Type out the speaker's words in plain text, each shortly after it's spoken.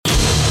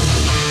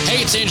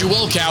it's Andrew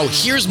Wilkow.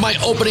 Here's my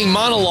opening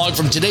monologue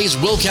from today's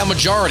Wilkow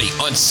Majority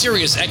on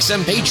Sirius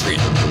XM Patriot.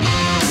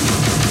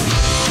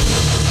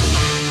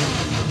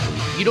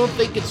 You don't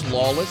think it's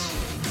lawless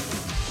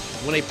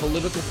when a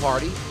political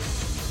party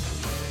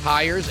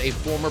hires a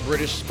former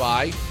British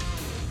spy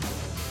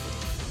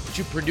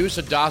to produce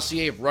a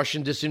dossier of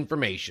Russian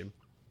disinformation,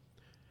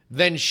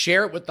 then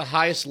share it with the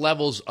highest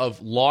levels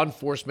of law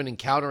enforcement and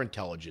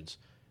counterintelligence,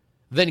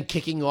 then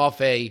kicking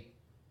off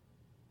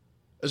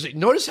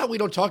notice how we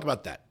don't talk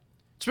about that.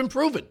 It's been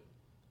proven.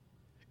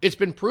 It's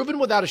been proven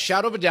without a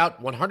shadow of a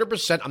doubt,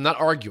 100%. I'm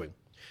not arguing.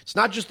 It's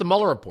not just the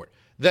Mueller report.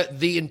 That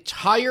the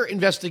entire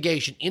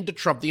investigation into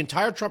Trump, the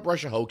entire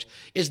Trump-Russia hoax,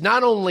 is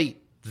not only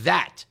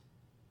that.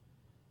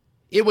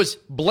 It was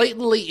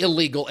blatantly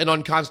illegal and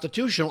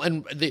unconstitutional.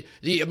 And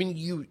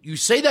you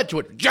say that to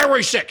it,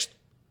 January 6th.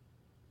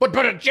 But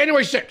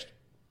January 6th.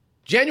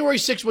 January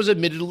 6th was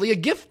admittedly a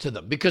gift to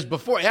them because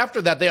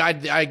after that,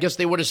 I guess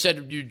they would have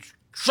said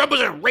Trump was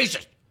a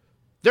racist.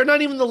 They're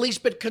not even the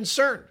least bit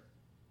concerned.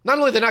 Not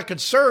only are they not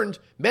concerned,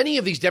 many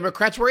of these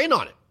Democrats were in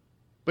on it.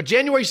 But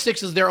January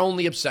 6th is their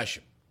only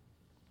obsession.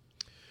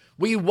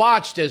 We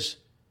watched as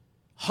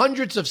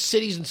hundreds of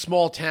cities and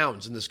small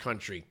towns in this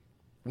country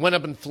went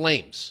up in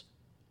flames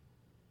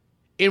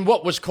in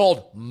what was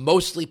called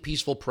mostly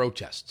peaceful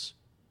protests,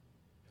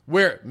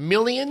 where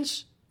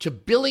millions to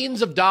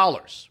billions of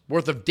dollars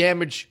worth of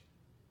damage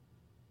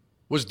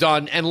was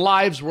done and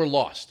lives were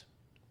lost.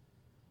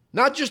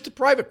 Not just the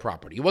private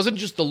property. It wasn't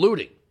just the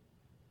looting.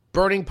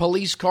 Burning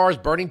police cars,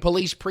 burning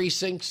police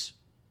precincts,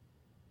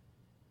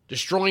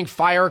 destroying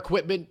fire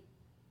equipment.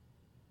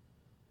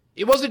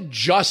 It wasn't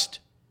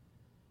just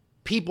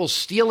people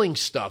stealing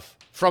stuff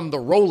from the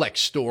Rolex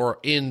store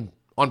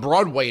on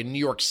Broadway in New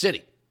York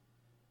City,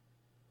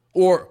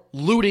 or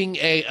looting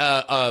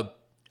a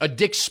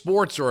Dick's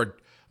Sports or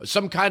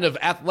some kind of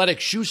athletic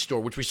shoe store,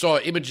 which we saw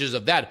images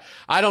of that.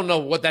 I don't know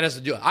what that has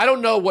to do. I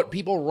don't know what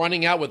people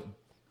running out with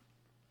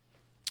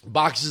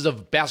boxes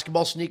of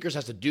basketball sneakers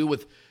has to do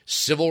with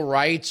civil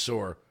rights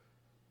or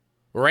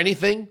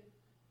anything.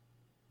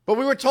 But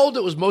we were told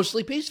it was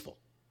mostly peaceful.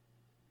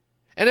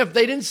 And if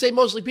they didn't say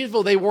mostly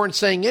peaceful, they weren't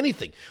saying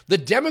anything. The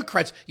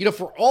Democrats,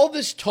 for all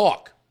this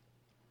talk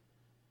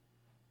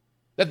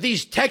that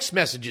these text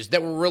messages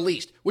that were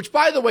released, which,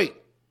 by the way,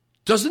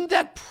 doesn't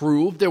that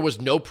prove there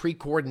was no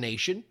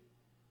pre-coordination?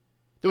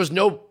 There was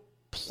no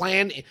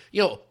plan.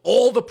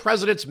 All the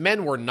president's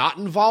men were not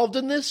involved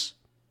in this.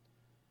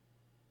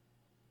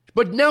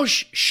 But now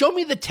show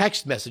me the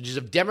text messages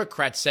of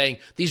Democrats saying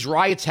these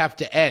riots have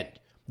to end.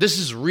 This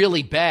is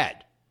really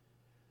bad.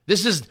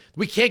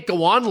 We can't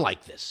go on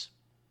like this.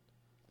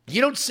 You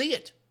don't see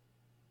it.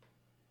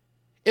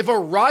 If a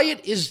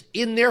riot is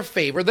in their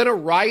favor, then a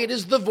riot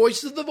is the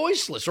voice of the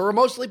voiceless or a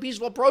mostly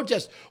peaceful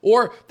protest,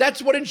 or that's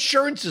what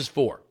insurance is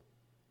for.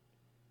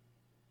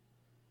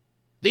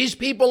 These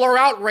people are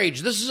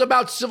outraged. This is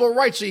about civil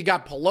rights. So you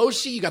got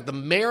Pelosi, you got the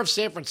mayor of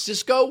San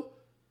Francisco.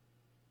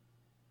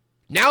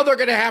 Now they're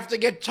going to have to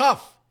get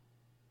tough.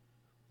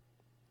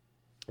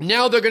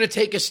 Now they're going to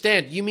take a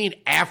stand. You mean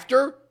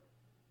after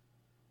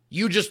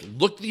you just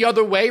look the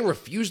other way,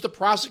 refuse to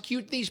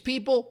prosecute these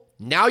people?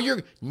 Now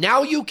you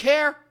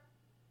care?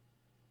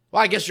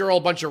 Well, I guess you're all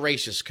a bunch of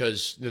racists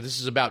because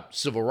this is about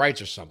civil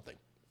rights or something.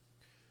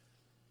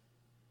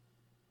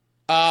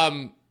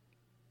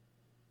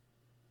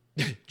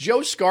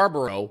 Joe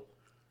Scarborough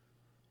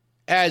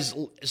has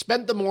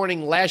spent the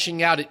morning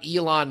lashing out at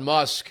Elon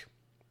Musk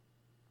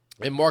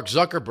and Mark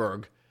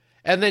Zuckerberg,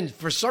 and then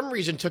for some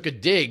reason took a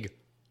dig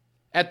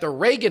at the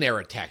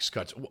Reagan-era tax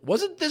cuts.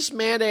 Wasn't this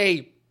man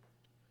a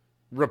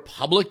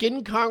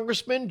Republican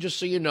congressman? Just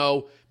so you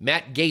know,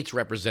 Matt Gaetz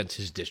represents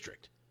his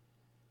district,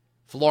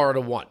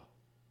 Florida 1.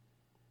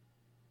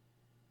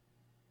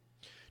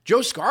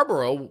 Joe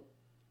Scarborough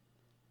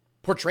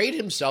portrayed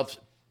himself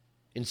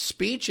in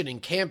speech and in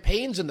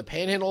campaigns in the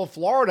panhandle of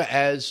Florida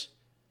as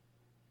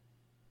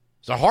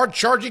a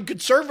hard-charging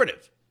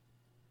conservative.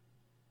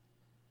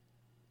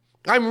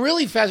 I'm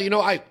really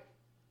fascinated.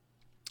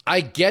 I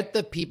get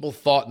that people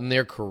thought in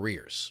their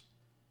careers,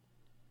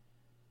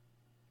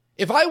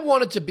 if I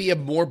wanted to be a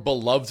more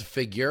beloved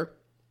figure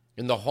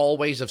in the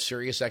hallways of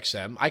Sirius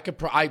XM,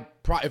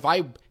 if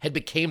I had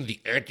became the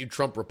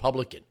anti-Trump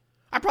Republican,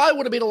 I probably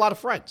would have made a lot of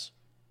friends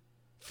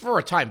for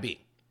a time being.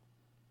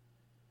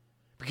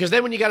 Because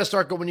then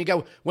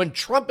when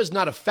Trump is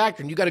not a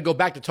factor and you got to go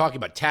back to talking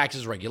about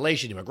taxes,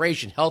 regulation,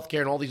 immigration, healthcare,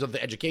 and all these other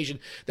education,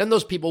 then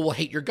those people will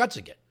hate your guts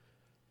again.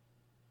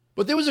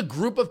 But there was a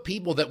group of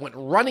people that went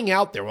running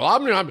out there.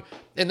 And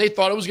they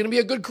thought it was going to be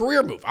a good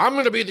career move. I'm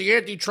going to be the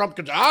anti-Trump.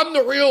 I'm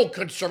the real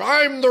conservative.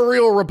 I'm the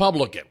real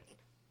Republican.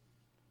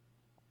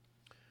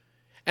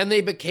 And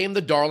they became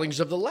the darlings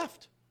of the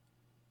left.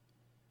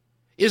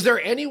 Is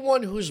there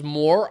anyone who's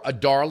more a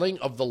darling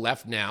of the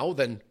left now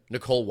than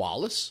Nicole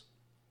Wallace?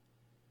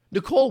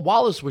 Nicole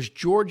Wallace was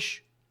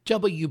George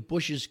W.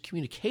 Bush's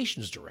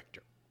communications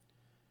director.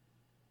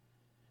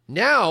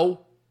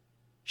 Now,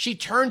 she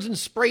turns and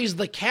sprays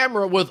the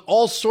camera with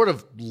all sort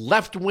of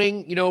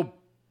left-wing,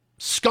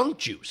 skunk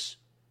juice.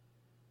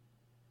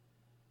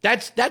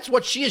 That's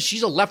what she is.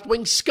 She's a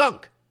left-wing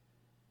skunk.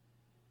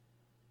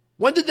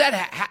 When did that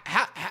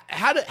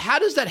how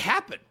does that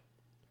happen?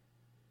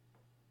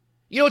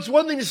 You know, it's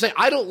one thing to say,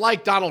 I don't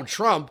like Donald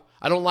Trump.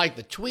 I don't like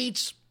the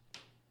tweets.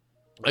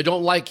 I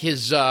don't like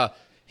his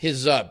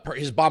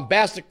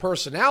bombastic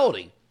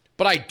personality.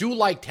 But I do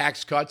like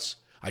tax cuts.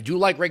 I do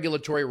like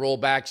regulatory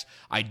rollbacks.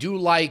 I do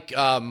like,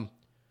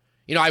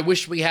 I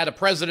wish we had a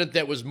president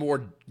that was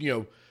more,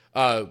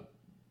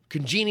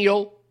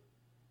 congenial.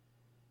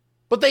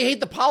 But they hate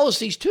the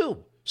policies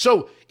too.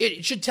 So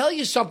it should tell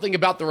you something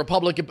about the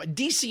Republican,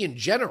 D.C. in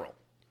general.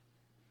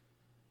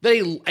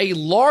 That a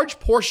large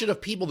portion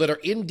of people that are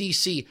in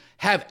D.C.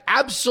 have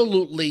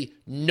absolutely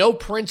no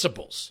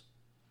principles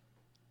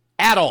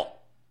at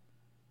all.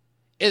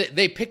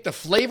 They picked a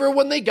flavor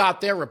when they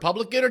got there,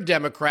 Republican or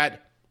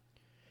Democrat,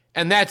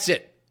 and that's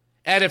it.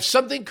 And if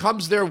something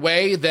comes their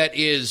way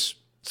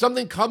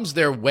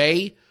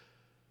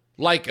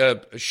like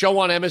a show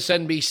on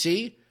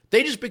MSNBC,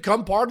 they just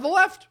become part of the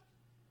left.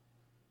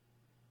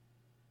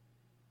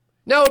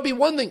 Now, it'd be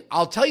one thing,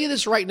 I'll tell you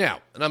this right now,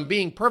 and I'm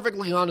being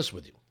perfectly honest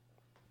with you.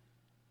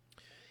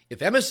 If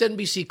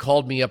MSNBC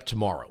called me up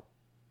tomorrow,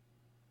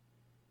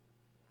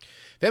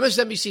 and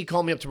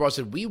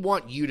said, we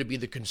want you to be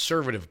the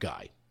conservative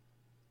guy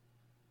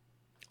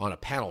on a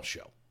panel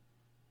show,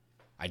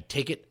 I'd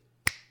take it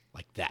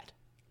like that.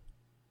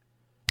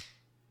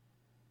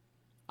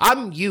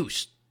 I'm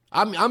used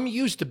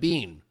to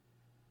being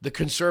the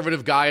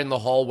conservative guy in the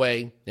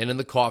hallway and in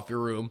the coffee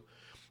room.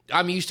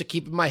 I'm used to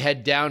keeping my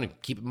head down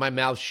and keeping my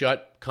mouth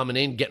shut, coming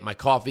in, getting my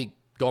coffee,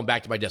 going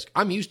back to my desk.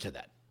 I'm used to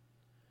that.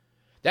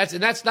 That's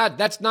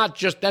not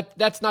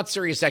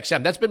Sirius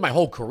XM. That's been my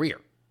whole career.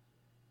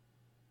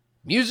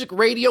 Music,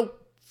 radio,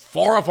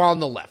 far off on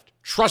the left.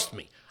 Trust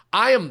me.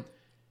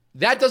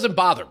 That doesn't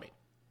bother me.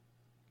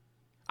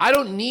 I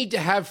don't need to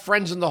have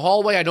friends in the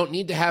hallway. I don't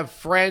need to have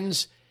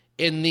friends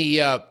in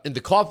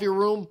the coffee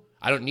room.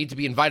 I don't need to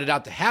be invited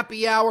out to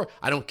happy hour.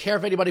 I don't care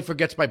if anybody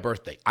forgets my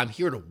birthday. I'm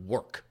here to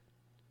work.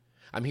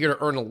 I'm here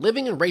to earn a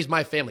living and raise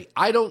my family.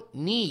 I don't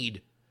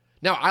need...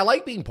 Now, I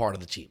like being part of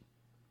the team.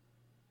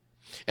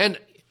 And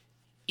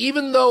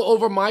even though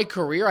over my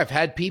career I've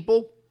had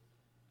people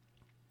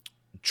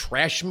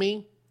trash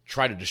me,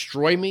 try to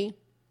destroy me,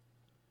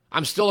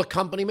 I'm still a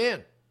company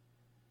man.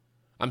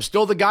 I'm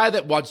still the guy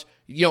that wants...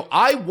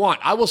 I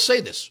will say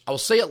this. I will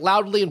say it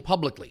loudly and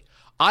publicly.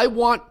 I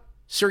want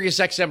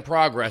SiriusXM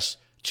Progress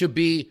to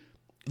be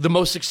the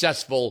most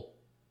successful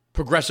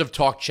progressive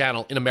talk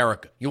channel in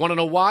America. You want to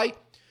know why?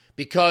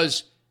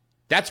 Because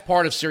that's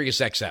part of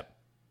SiriusXM.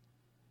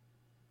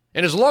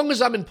 And as long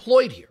as I'm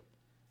employed here,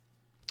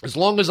 as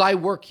long as I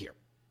work here,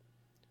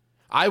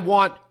 I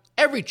want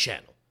every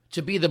channel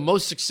to be the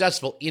most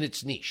successful in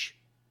its niche,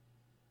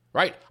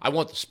 right? I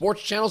want the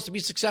sports channels to be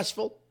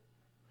successful.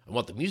 I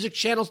want the music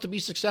channels to be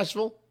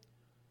successful.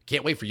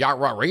 Can't wait for Yacht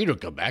Rock Radio to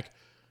come back.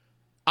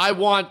 I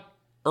want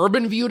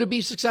Urban View to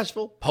be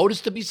successful,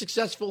 POTUS to be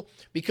successful,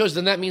 because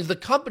then that means the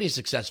company's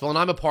successful and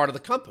I'm a part of the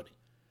company.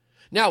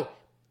 Now,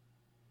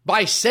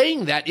 by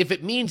saying that, if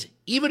it means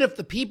even if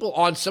the people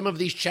on some of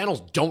these channels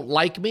don't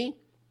like me,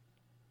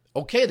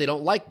 okay, they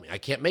don't like me. I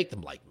can't make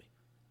them like me.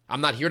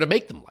 I'm not here to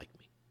make them like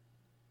me.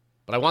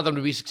 But I want them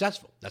to be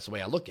successful. That's the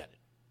way I look at it.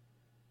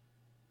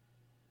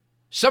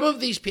 Some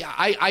of these people,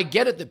 I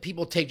get it that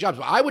people take jobs,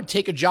 but I would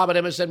take a job at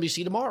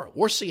MSNBC tomorrow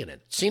or CNN.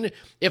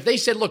 If they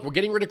said, look, we're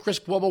getting rid of Chris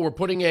Cuomo, we're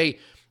putting a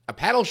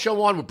panel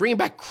show on, we're bringing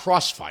back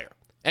Crossfire.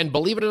 And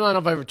believe it or not, I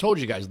don't know if I ever told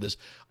you guys this,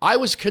 I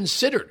was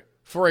considered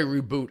for a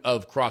reboot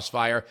of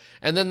Crossfire,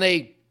 and then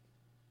it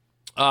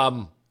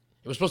was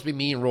supposed to be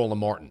me and Roland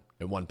Martin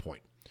at one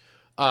point.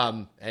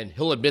 And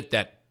he'll admit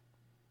that,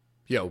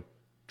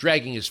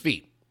 dragging his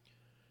feet.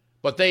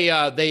 But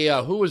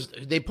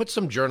they put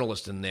some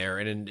journalist in there,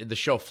 and the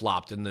show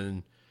flopped, and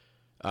then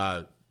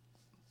I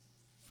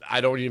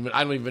don't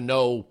even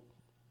know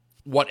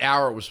what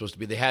hour it was supposed to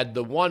be. They had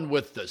the one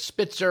with the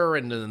Spitzer,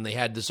 and then they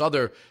had this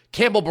other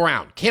Campbell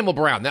Brown,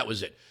 that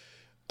was it.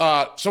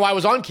 So I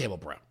was on Campbell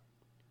Brown.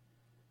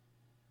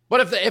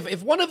 But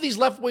if one of these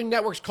left-wing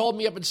networks called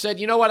me up and said,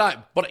 you know what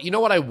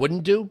I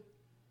wouldn't do?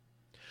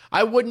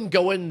 I wouldn't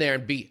go in there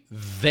and be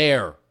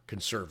their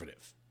conservative.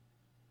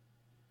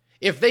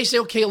 If they say,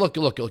 okay, look,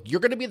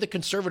 you're going to be the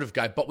conservative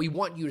guy, but we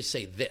want you to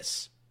say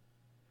this.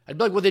 I'd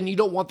be like, well, then you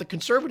don't want the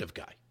conservative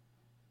guy.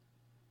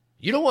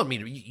 You don't want me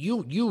to,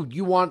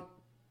 you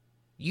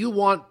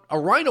want a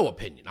rhino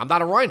opinion. I'm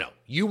not a rhino.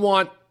 You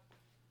want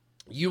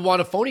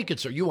a phony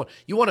conservative.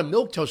 You want a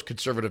milquetoast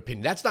conservative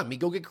opinion. That's not me.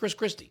 Go get Chris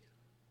Christie.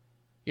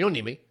 You don't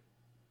need me.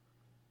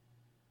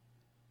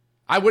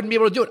 I wouldn't be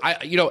able to do it.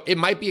 It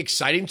might be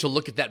exciting to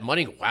look at that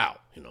money and go, wow,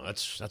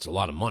 that's a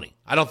lot of money.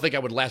 I don't think I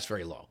would last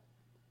very long.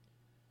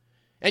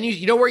 And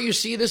you know where you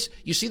see this?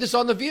 You see this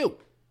on The View.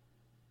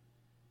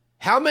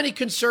 How many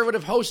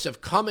conservative hosts have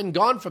come and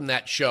gone from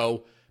that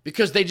show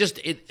because they just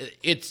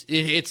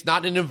it's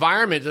not an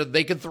environment that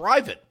they can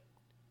thrive in?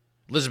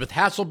 Elizabeth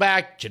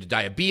Hasselbeck,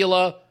 Jedediah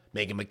Bila,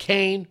 Meghan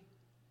McCain.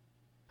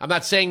 I'm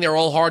not saying they're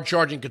all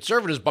hard-charging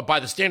conservatives, but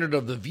by the standard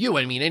of The View,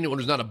 I mean anyone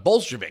who's not a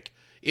Bolshevik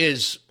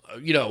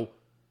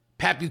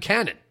Pat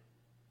Buchanan.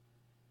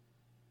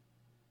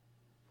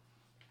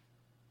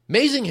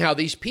 Amazing how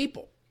these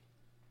people,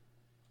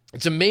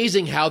 it's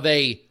amazing how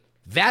they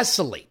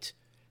vacillate,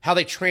 how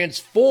they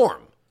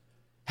transform,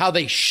 how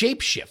they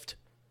shapeshift.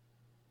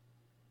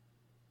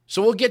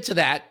 So we'll get to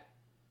that.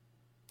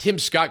 Tim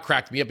Scott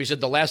cracked me up. He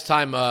said the last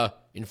time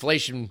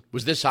inflation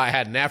was this high, I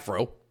had an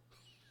afro.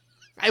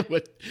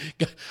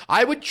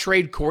 I would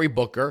trade Cory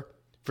Booker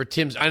for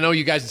Tim's. I know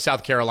you guys in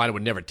South Carolina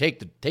would never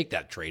take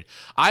that trade.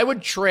 I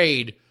would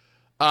trade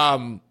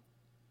Tim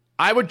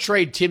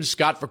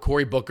Scott for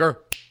Cory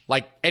Booker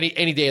like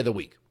any day of the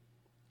week.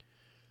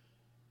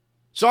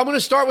 So I'm going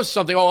to start with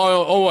something. And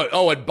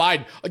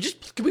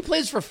Biden. Can we play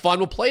this for fun?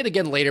 We'll play it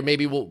again later.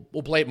 Maybe we'll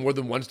play it more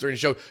than once during the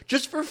show,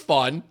 just for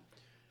fun.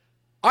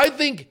 I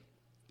think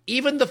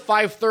even the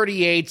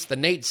 538s, the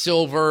Nate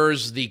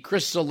Silvers, the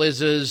Chris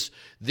Cillizas,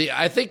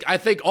 I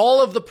think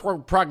all of the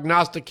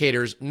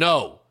prognosticators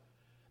know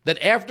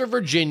that after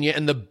Virginia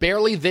and the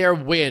barely there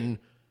win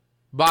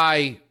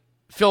by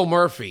Phil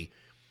Murphy,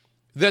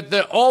 that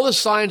all the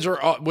signs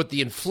are with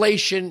the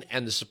inflation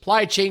and the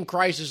supply chain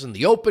crisis and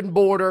the open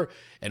border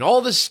and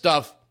all this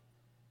stuff,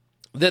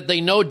 that they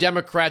know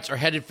Democrats are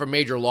headed for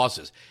major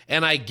losses.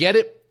 And I get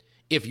it.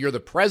 If you're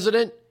the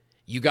president,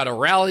 you got to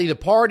rally the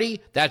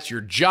party. That's your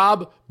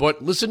job.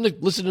 But listen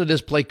to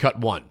this play cut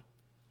one.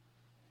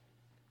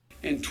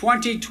 In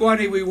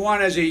 2020, we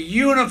won as a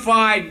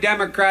unified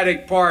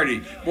Democratic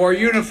Party, more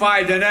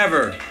unified than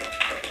ever.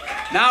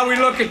 Now we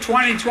look at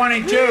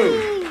 2022.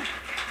 Woo!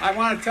 I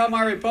want to tell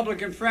my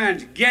Republican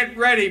friends, get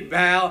ready,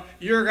 pal.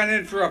 You're going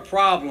in for a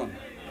problem.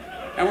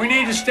 And we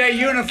need to stay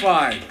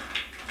unified.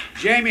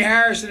 Jamie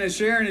Harrison is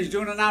here, and he's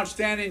doing an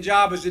outstanding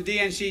job as the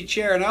DNC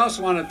chair. And I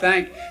also want to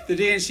thank the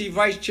DNC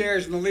vice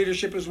chairs and the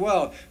leadership as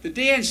well. The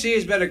DNC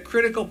has been a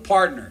critical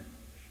partner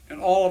in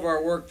all of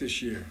our work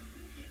this year.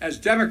 As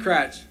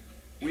Democrats,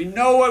 we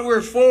know what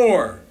we're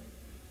for,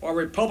 while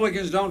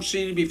Republicans don't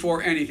seem to be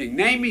for anything.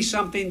 Name me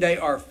something they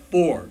are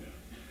for.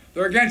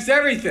 They're against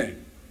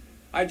everything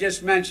I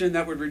just mentioned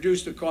that would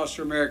reduce the cost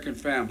for American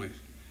families.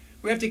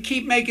 We have to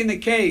keep making the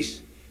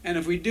case, and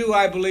if we do,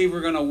 I believe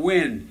we're going to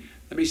win.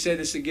 Let me say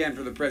this again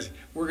for the president.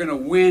 We're going to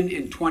win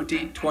in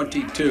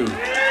 2022.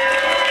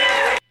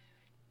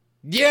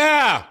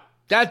 Yeah,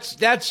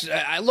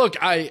 look,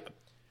 I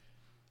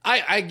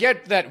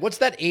get that. What's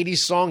that 80s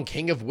song,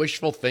 King of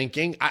Wishful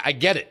Thinking? I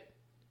get it.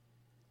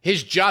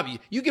 His job,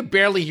 you can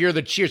barely hear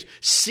the cheers.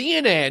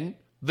 CNN,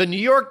 the New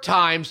York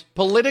Times,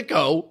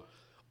 Politico,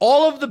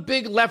 all of the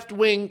big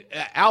left-wing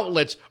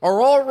outlets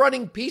are all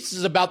running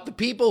pieces about the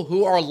people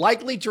who are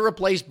likely to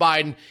replace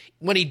Biden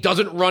when he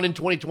doesn't run in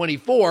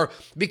 2024,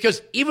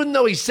 because even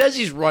though he says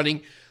he's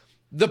running,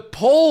 the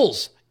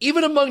polls,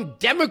 even among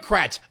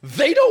Democrats,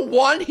 they don't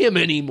want him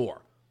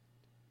anymore.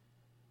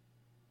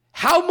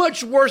 How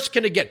much worse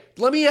can it get?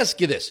 Let me ask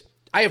you this.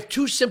 I have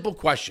two simple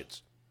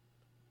questions.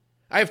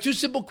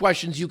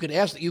 You can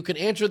ask. You can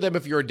answer them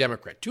if you're a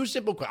Democrat. Two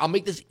simple questions. I'll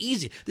make this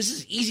easy. This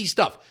is easy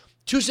stuff.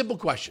 Two simple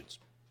questions.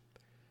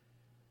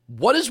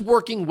 What is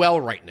working well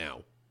right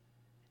now?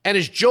 And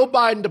is Joe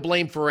Biden to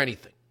blame for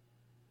anything?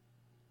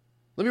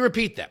 Let me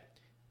repeat that.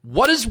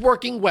 What is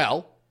working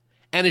well?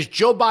 And is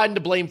Joe Biden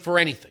to blame for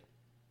anything?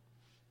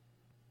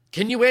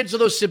 Can you answer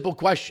those simple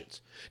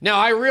questions? Now,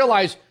 I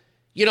realize,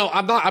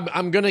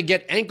 I'm going to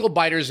get ankle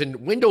biters and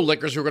window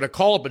lickers who are going to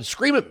call up and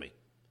scream at me.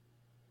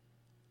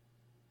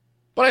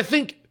 But I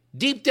think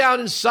deep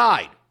down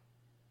inside,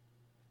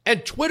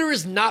 and Twitter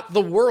is not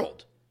the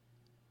world.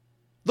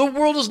 The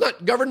world is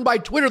not governed by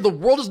Twitter. The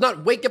world does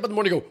not wake up in the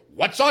morning and go,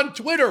 what's on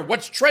Twitter?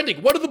 What's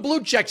trending? What do the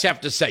blue checks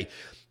have to say?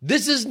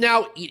 This is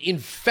now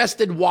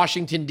infested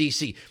Washington,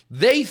 D.C.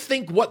 They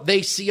think what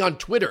they see on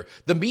Twitter.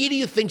 The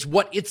media thinks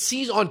what it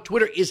sees on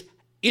Twitter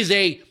is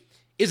a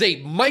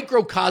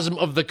microcosm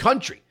of the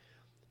country.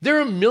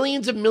 There are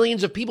millions and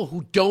millions of people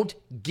who don't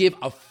give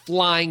a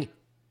flying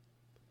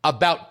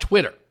about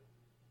Twitter.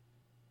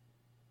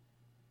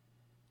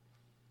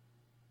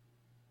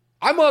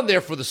 I'm on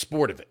there for the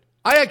sport of it.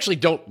 I actually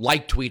don't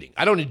like tweeting.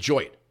 I don't enjoy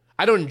it.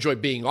 I don't enjoy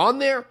being on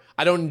there.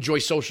 I don't enjoy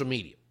social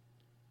media.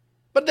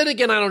 But then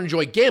again, I don't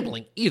enjoy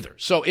gambling either.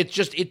 So it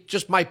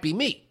just might be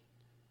me.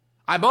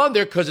 I'm on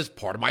there because it's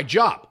part of my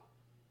job.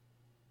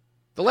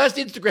 The last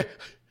Instagram,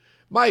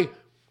 my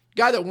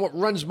guy that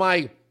runs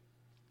my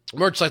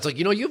merch site's like,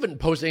 you haven't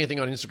posted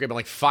anything on Instagram in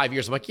like 5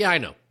 years. I'm like, yeah, I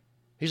know.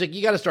 He's like,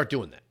 you got to start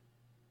doing that.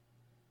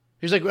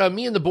 He's like,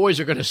 me and the boys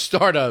are going to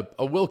start a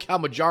Wilkow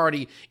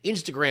Majority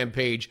Instagram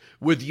page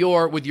with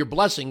your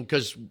blessing,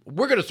 because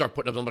we're going to start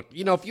putting up. I'm like,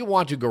 if you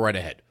want to, go right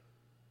ahead.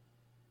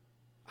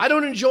 I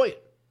don't enjoy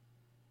it.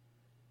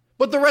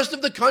 But the rest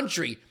of the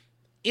country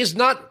is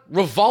not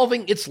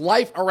revolving its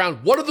life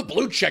around what are the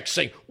blue checks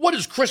saying? What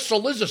is Chris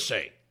Cillizza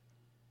saying?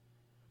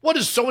 What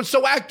is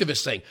so-and-so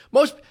activist saying?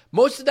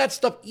 Most of that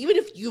stuff, even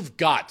if you've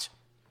got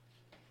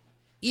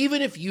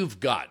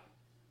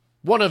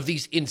one of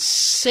these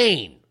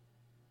insane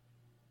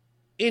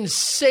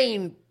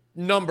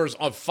numbers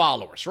of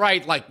followers,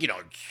 right? Like,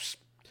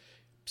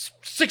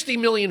 60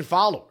 million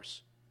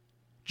followers.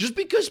 Just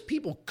because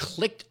people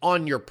clicked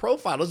on your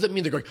profile doesn't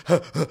mean they're going,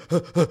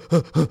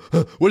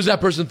 what does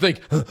that person think?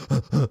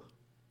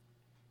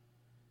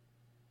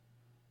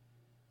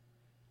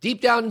 Deep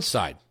down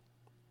inside,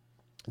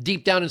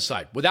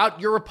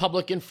 without your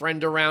Republican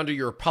friend around or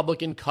your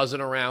Republican cousin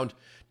around,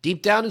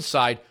 deep down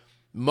inside,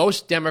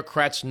 most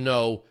Democrats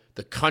know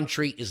the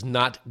country is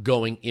not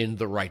going in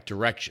the right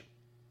direction.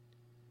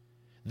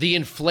 The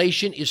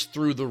inflation is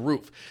through the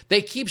roof.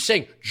 They keep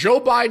saying Joe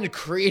Biden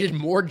created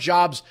more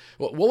jobs.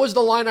 What was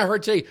the line I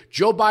heard today?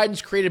 Joe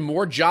Biden's created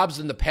more jobs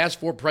than the past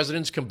 4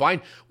 presidents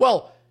combined.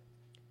 Well,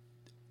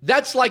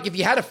 that's like if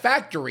you had a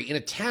factory in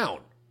a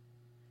town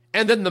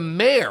and then the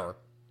mayor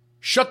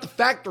shut the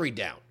factory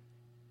down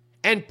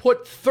and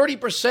put 30%,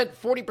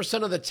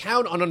 40% of the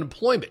town on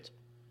unemployment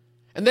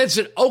and then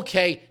said,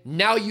 okay,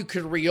 now you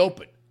can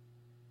reopen.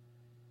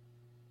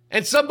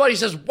 And somebody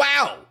says,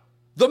 wow,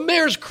 the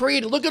mayor's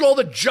created, look at all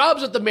the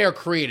jobs that the mayor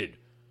created.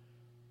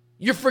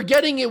 You're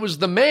forgetting it was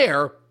the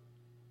mayor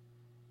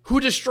who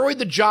destroyed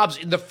the jobs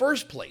in the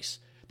first place.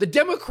 The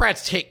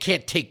Democrats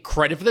can't take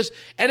credit for this.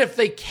 And if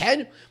they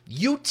can,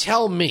 you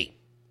tell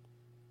me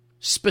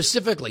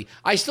specifically.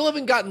 I still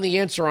haven't gotten the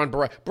answer on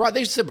Barack.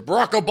 They said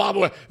Barack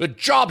Obama, the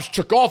jobs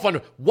took off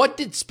on. What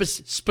did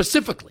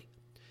specifically,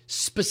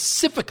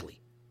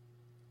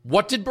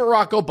 what did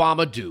Barack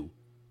Obama do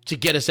to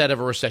get us out of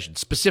a recession?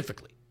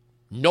 Specifically.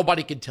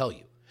 Nobody can tell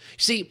you.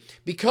 See,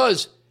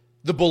 because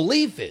the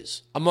belief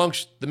is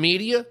amongst the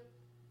media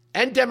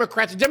and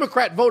Democrats, and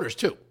Democrat voters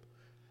too,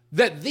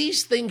 that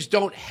these things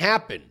don't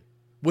happen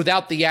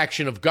without the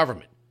action of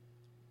government.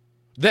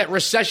 That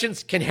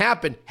recessions can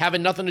happen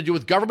having nothing to do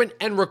with government,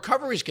 and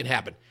recoveries can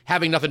happen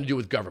having nothing to do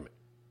with government.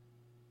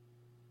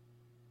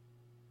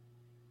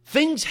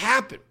 Things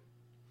happen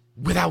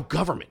without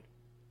government.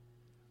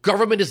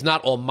 Government is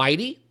not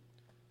almighty.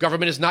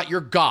 Government is not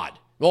your God.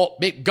 Well,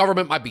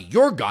 government might be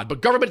your God,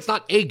 but government is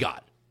not a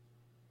God.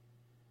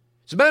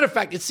 As a matter of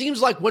fact, it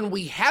seems like when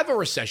we have a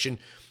recession,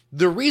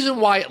 the reason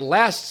why it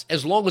lasts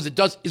as long as it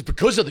does is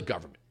because of the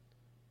government.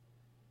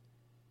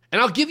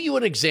 And I'll give you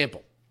an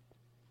example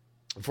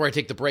before I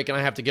take the break, and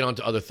I have to get on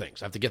to other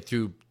things. I have to get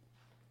through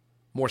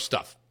more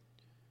stuff.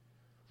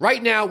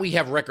 Right now, we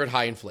have record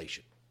high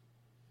inflation.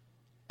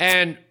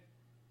 And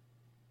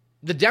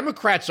the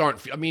Democrats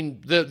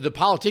the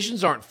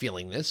politicians aren't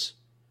feeling this.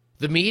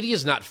 The media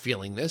is not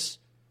feeling this.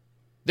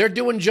 They're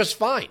doing just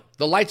fine.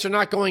 The lights are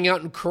not going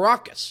out in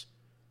Caracas.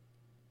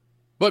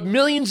 But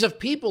millions of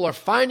people are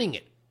finding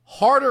it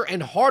harder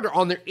and harder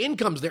on their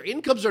incomes. Their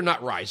incomes are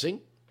not rising.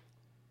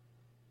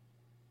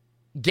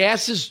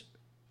 Gas is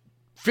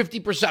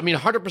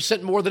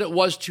 100% more than it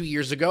was 2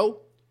 years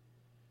ago.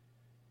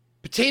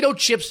 Potato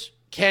chips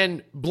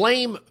can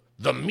blame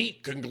the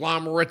meat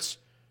conglomerates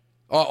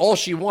all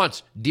she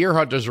wants. Deer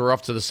hunters are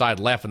off to the side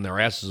laughing their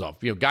asses off.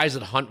 You know, guys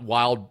that hunt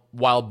wild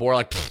boar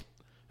like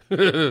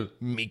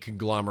meat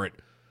conglomerate.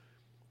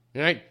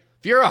 All right?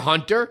 If you're a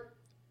hunter,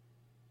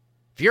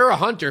 if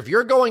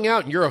you're going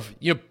out and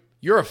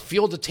you're a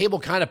field to table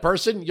kind of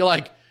person, you're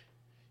like,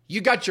 you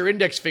got your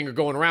index finger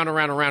going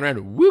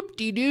around,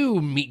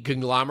 whoop-de-doo, meat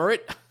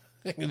conglomerate.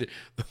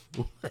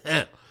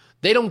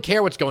 They don't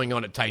care what's going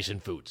on at Tyson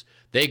Foods.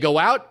 They go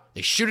out,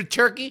 they shoot a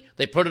turkey,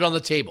 they put it on the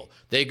table.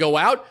 They go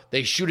out,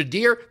 they shoot a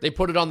deer, they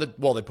put it in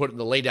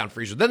the lay-down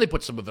freezer. Then they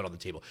put some of it on the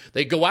table.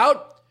 They go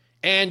out,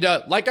 and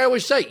like I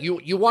always say,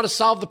 you want to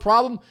solve the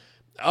problem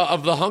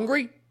of the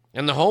hungry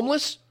and the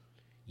homeless?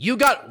 You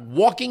got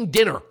walking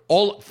dinner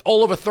all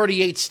over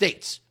 38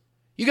 states.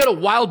 You got a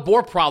wild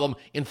boar problem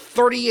in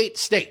 38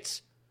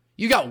 states.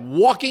 You got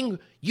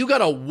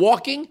a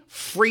walking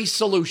free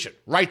solution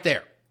right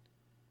there.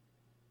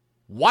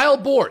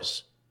 Wild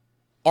boars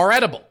are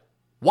edible.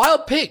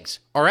 Wild pigs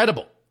are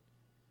edible.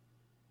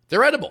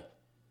 They're edible.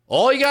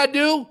 All you got to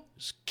do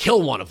is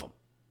kill one of them.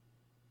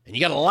 And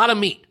you got a lot of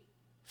meat.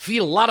 Feed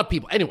a lot of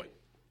people. Anyway,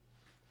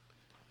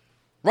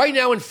 right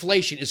now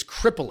inflation is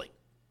crippling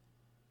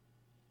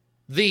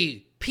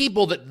the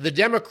people that the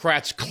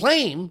Democrats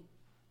claim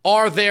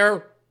are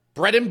their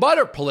bread and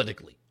butter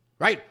politically,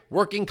 right?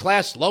 Working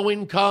class, low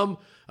income,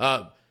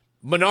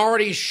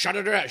 minorities shut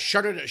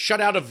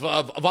out of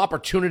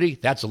opportunity.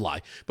 That's a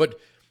lie. But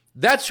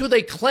that's who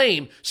they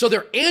claim. So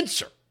their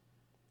answer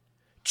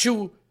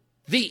to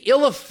the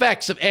ill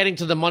effects of adding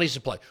to the money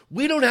supply.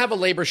 We don't have a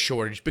labor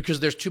shortage because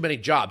there's too many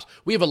jobs.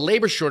 We have a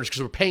labor shortage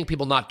because we're paying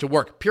people not to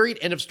work. Period.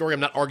 End of story. I'm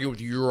not arguing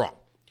with you. You're wrong.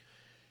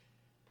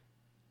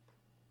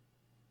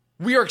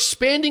 We are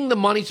expanding the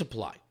money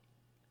supply,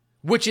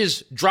 which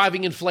is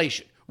driving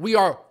inflation. We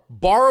are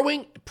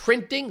borrowing,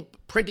 printing.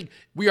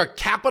 We are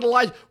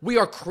capitalizing. We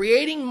are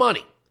creating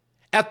money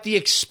at the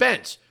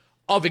expense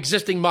of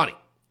existing money.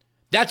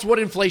 That's what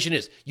inflation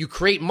is. You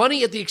create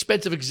money at the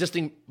expense of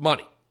existing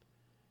money.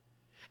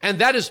 And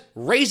that is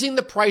raising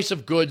the price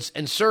of goods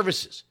and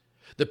services.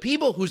 The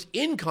people whose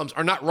incomes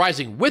are not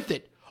rising with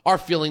it are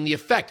feeling the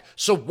effect.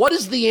 So what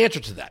is the answer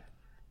to that?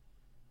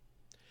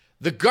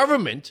 The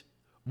government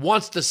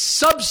wants to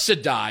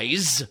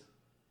subsidize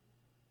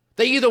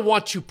They either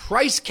want to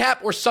price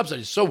cap or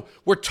subsidize. So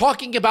we're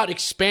talking about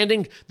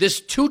expanding this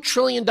 $2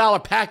 trillion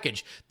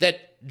package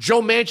that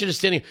Joe Manchin is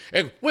standing.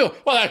 And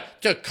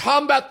to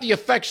combat the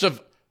effects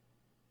of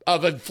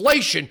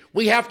inflation,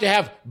 we have to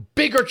have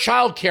bigger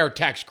child care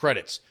tax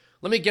credits.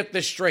 Let me get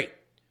this straight.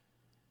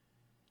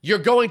 You're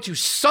going to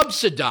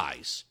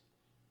subsidize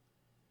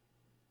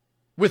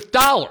with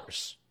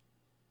dollars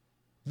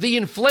the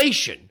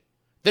inflation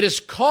that is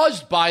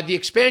caused by the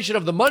expansion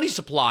of the money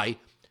supply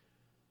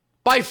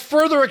by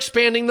further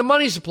expanding the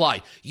money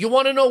supply. You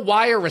want to know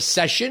why a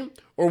recession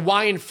or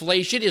why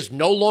inflation is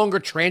no longer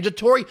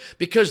transitory?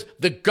 Because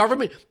the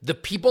government, the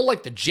people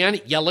like the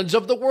Janet Yellens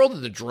of the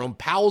world, the Jerome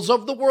Powells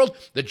of the world,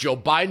 the Joe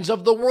Bidens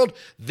of the world,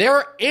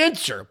 their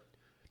answer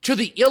to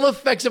the ill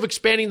effects of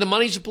expanding the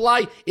money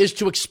supply is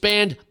to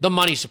expand the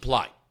money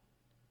supply.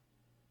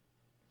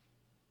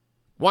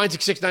 Wines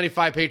at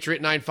 695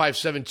 Patriot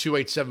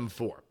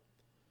 957-2874.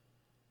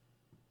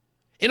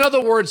 In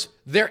other words,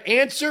 their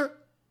answer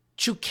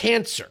to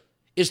cancer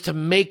is to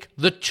make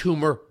the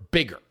tumor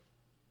bigger.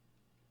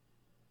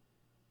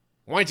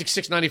 Wines at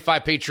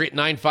 695 Patriot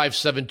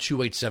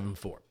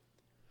 957-2874.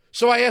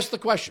 So I asked the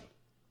question.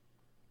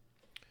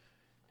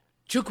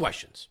 Two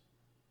questions.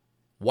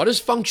 What is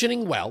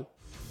functioning well,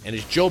 and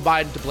is Joe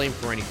Biden to blame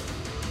for anything?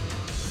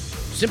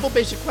 Simple,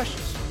 basic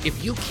questions.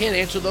 If you can't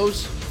answer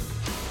those,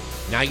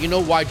 now you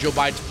know why Joe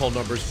Biden's poll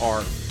numbers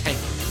are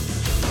tanking.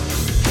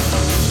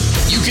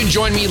 You can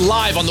join me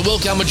live on the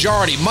Wilkow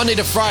Majority, Monday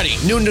to Friday,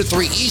 noon to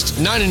 3 East,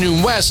 9 to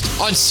noon West,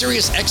 on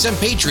Sirius XM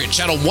Patriot,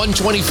 channel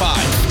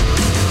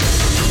 125.